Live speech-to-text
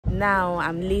now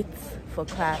I'm late for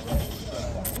class.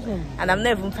 And I'm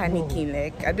not even panicking,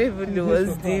 like I don't even know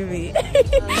what's doing me. Good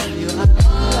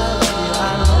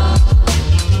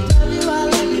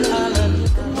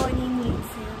morning,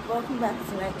 YouTube. Welcome back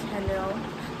to my channel.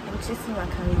 I'm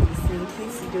chisom.ak, so in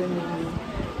case you don't know me,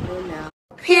 know now.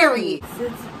 Period. So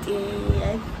today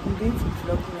I'm going to be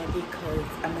vlogging my day because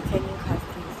I'm attending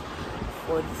classes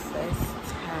for the first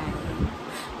time.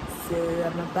 So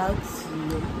I'm about to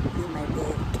be in my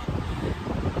bed.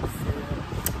 So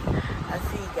I'll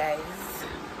see you guys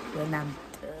when I'm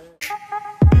done.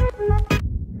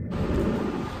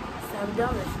 So I'm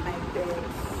done with my bed.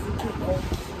 Looking all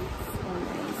cute, so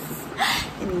nice.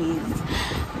 Anyways,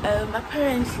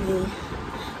 apparently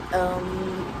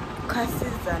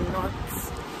classes are not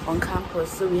on campus,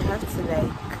 so we have to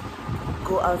like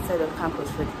go outside of campus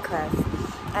for the class.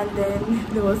 And then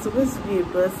there was supposed to be a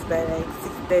bus by like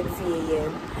 6:30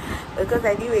 a.m. because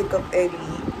I didn't wake up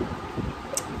early.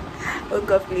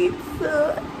 Woke up late,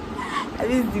 so I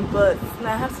missed the bus.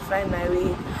 Now I have to find my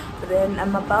way. But then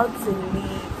I'm about to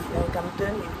leave. Like I'm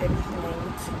done with everything I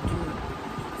need to do.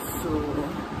 So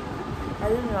I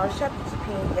don't know. I'll try to keep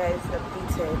you guys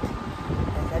updated.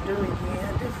 Like I don't even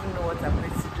know what I'm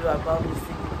going to do about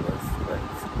missing the bus, but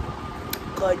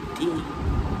God day.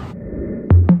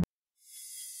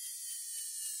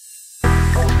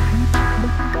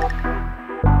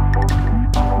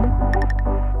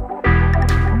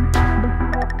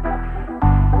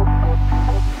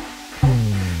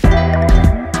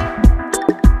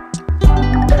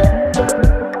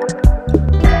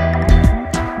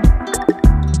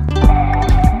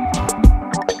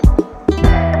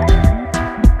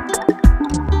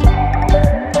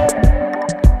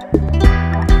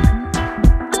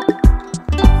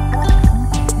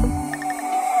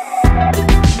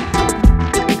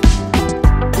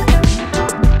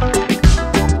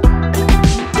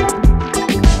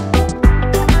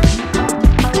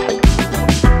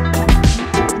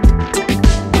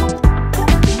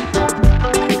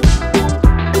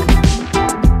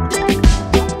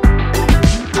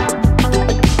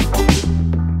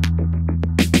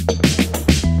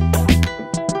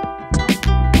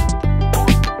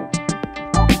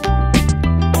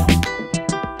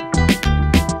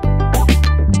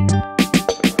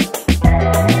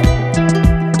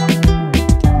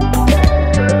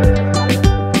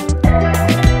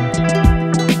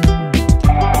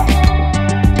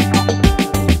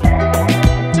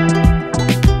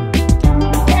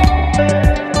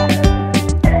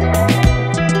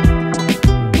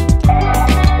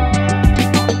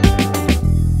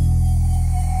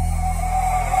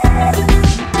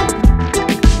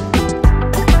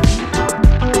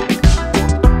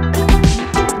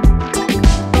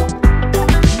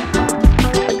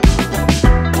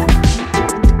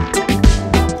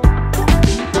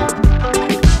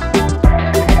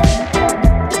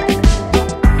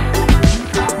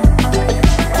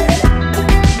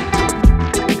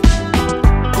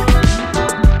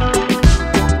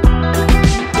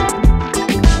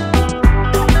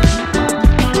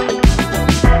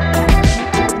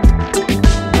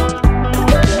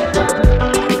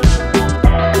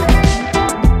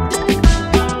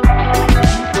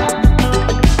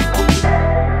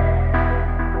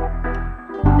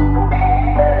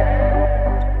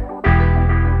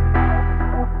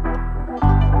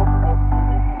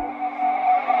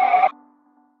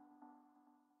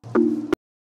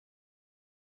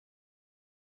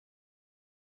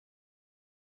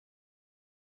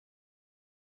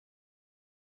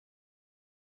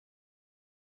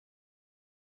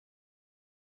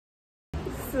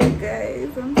 So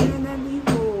guys, I'm finally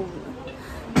home.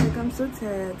 Like I'm so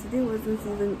tired. Today wasn't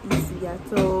even easy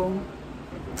at all.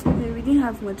 We didn't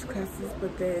have much classes,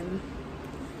 but then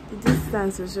the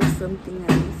distance was just something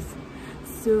else.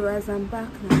 So as I'm back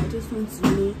now, I just want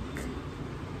to make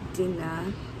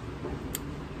dinner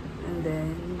and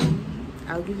then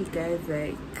I'll give you guys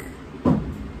like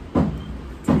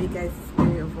tell you guys the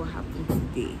story of what happened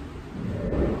today.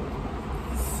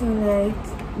 So like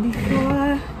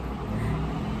before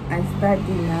I start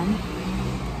dinner,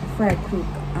 before I cook,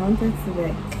 I wanted to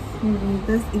like maybe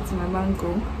just eat my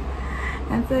mango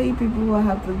and tell you people what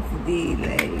happened today.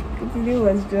 Like today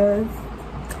was just,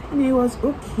 I mean, it was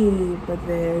okay, but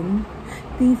then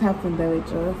things happened that were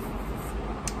just.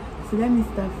 So let me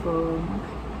start from,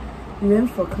 we went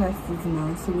for classes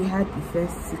now. So we had the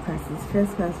first two classes.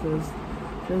 First class was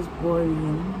just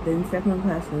boring, then second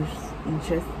class was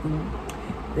interesting,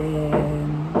 then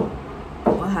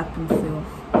what happened so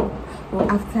well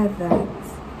after that,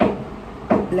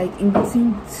 like in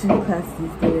between two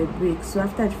classes there were breaks. So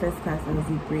after the first class there was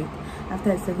a break,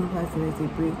 After the second class, there was a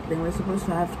break. Then we're supposed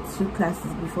to have 2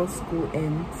 classes before school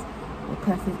ends, or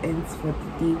classes ends for the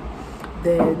day.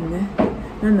 Then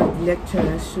none of the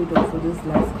lecturers showed up for those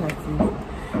last classes,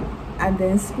 and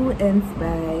then school ends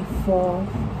by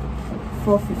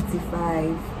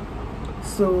 4:55.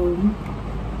 So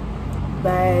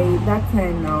by that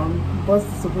time now, bus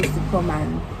is supposed to come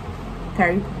and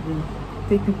carry people,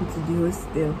 take people to the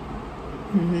hostel.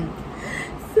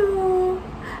 So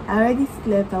I already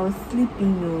slept. I was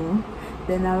sleeping,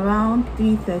 Then around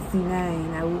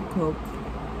 3:39, I woke up.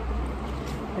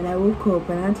 When I woke up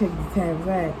and I checked the time, I was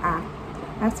like, I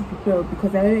have to prepare,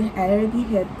 because I already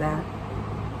heard that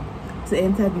to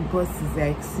enter the bus is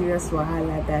like serious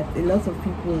wahala, that a lot of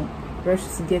people rush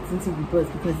to get into the bus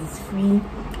because it's free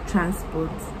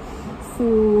transport.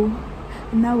 So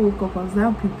when I woke up, I was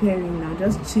now preparing, now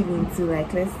just chilling to,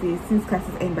 like, let's say since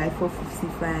classes end by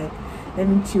 4:55, let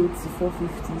me chill to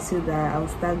 4:50 so that I'll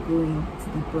start going to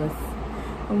the bus.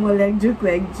 I'm more like joke.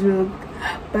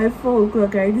 By 4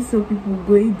 o'clock, I already saw people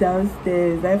going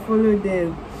downstairs. I followed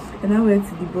them and I went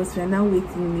to the bus. We are now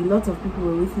waiting. A lot of people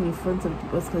were waiting in front of the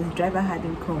bus because the driver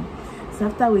hadn't come. So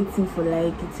after waiting for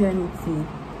like eternity,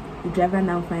 the driver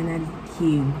now finally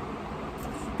came.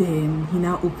 Then he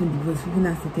now opened the bus. People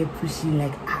now started pushing,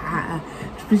 like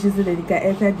pushing so that they can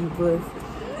enter the bus.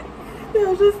 I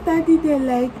was just standing there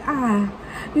like,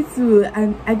 me too.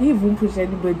 And I didn't even push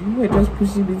anybody. We were just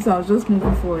pushing me, so I was just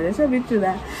moving forward. I should make sure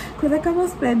that, because I cannot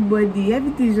spend money.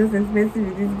 Everything is just expensive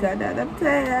in this Ghana, and I'm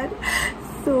tired.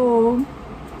 So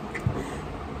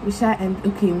we shall end.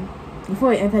 Okay, before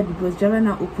we entered the bus, driver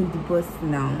now opened the bus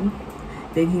now.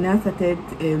 Then he now started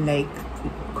like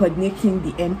coordinating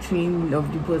the entering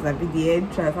of the bus. I mean the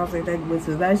entrance after enter the bus,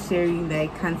 was now sharing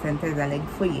like hand sanitizer. Like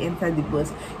before you enter the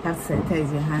bus, you have to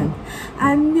sanitize your hand.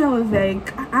 And I was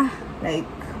like, like,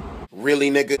 really,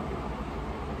 nigga?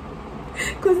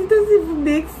 Because it doesn't even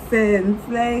make sense.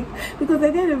 Like, because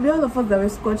at the end of it, all of us that were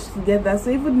scotched together,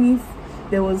 so even if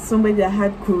there was somebody that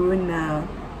had corona,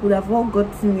 would have all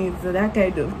gotten it, so that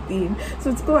kind of thing.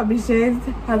 So to come and be sharing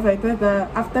hand sanitizer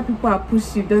after people are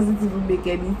pushing doesn't even make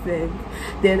any sense.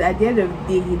 Then at the end of the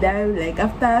day, he died, like,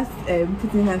 after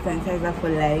putting hand sanitizer for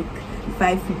like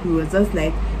 5 people, it was just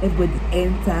like everybody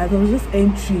entered. I was just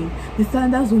entering. The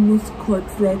standards almost cut,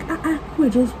 like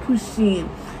we're just pushing.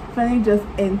 Finally just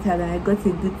entered and I got a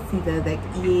good seat. I was like,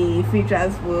 yay, free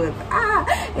transport.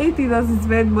 Anything else to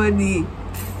spend money,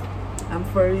 I'm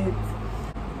for it.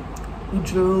 We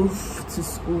drove to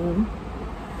school.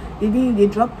 They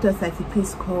dropped us at a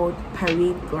place called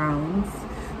Parade Grounds.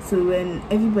 So when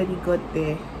everybody got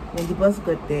there, when the bus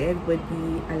got there,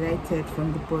 everybody alighted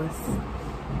from the bus.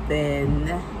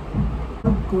 Then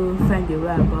I'll go find a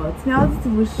way about. I wasn't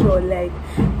even sure, like,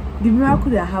 the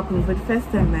miracle that happened. For the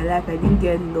first time in my life, I didn't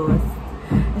get lost.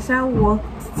 I shall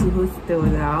walked to hostel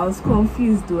now. I was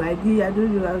confused though. I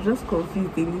don't know, I was just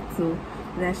confused a little.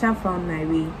 And I shall found my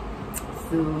way.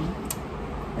 So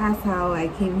that's how I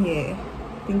came here. I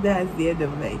think that's the end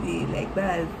of my day. Like,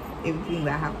 that's everything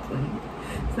that happened.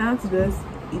 So now to just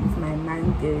eat my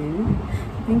mango.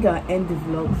 I think I'll end the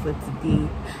vlog for today.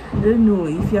 I don't know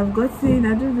if you have gotten,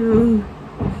 I don't know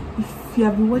if you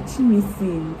have been watching me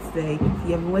since, like, if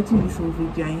you have been watching this whole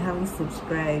video and you haven't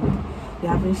subscribed, you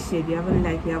haven't shared, you haven't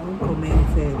liked, you haven't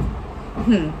commented.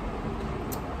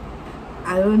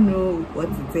 I don't know what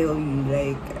to tell you.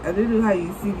 Like, I don't know how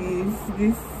you see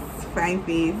this fine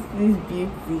face, this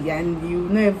beauty, and you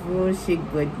not even shake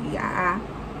body.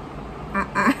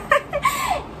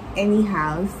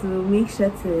 Anyhow, so make sure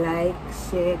to like,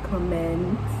 share,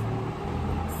 comment,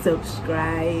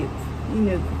 subscribe, you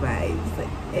know the vibes.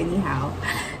 Like, anyhow,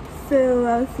 so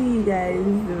I'll see you guys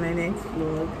in my next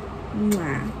vlog.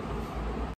 Mwah.